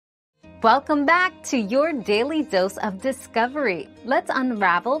Welcome back to your daily dose of discovery. Let's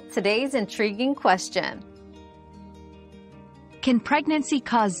unravel today's intriguing question. Can pregnancy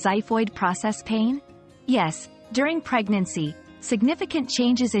cause xiphoid process pain? Yes, during pregnancy, significant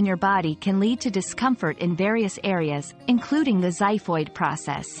changes in your body can lead to discomfort in various areas, including the xiphoid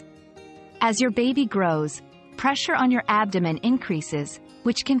process. As your baby grows, pressure on your abdomen increases,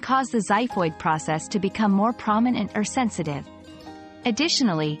 which can cause the xiphoid process to become more prominent or sensitive.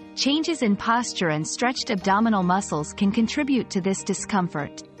 Additionally, changes in posture and stretched abdominal muscles can contribute to this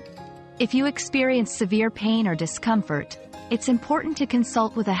discomfort. If you experience severe pain or discomfort, it's important to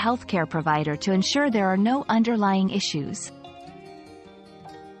consult with a healthcare provider to ensure there are no underlying issues.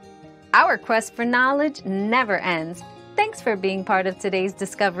 Our quest for knowledge never ends. Thanks for being part of today's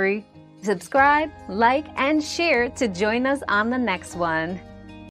discovery. Subscribe, like, and share to join us on the next one.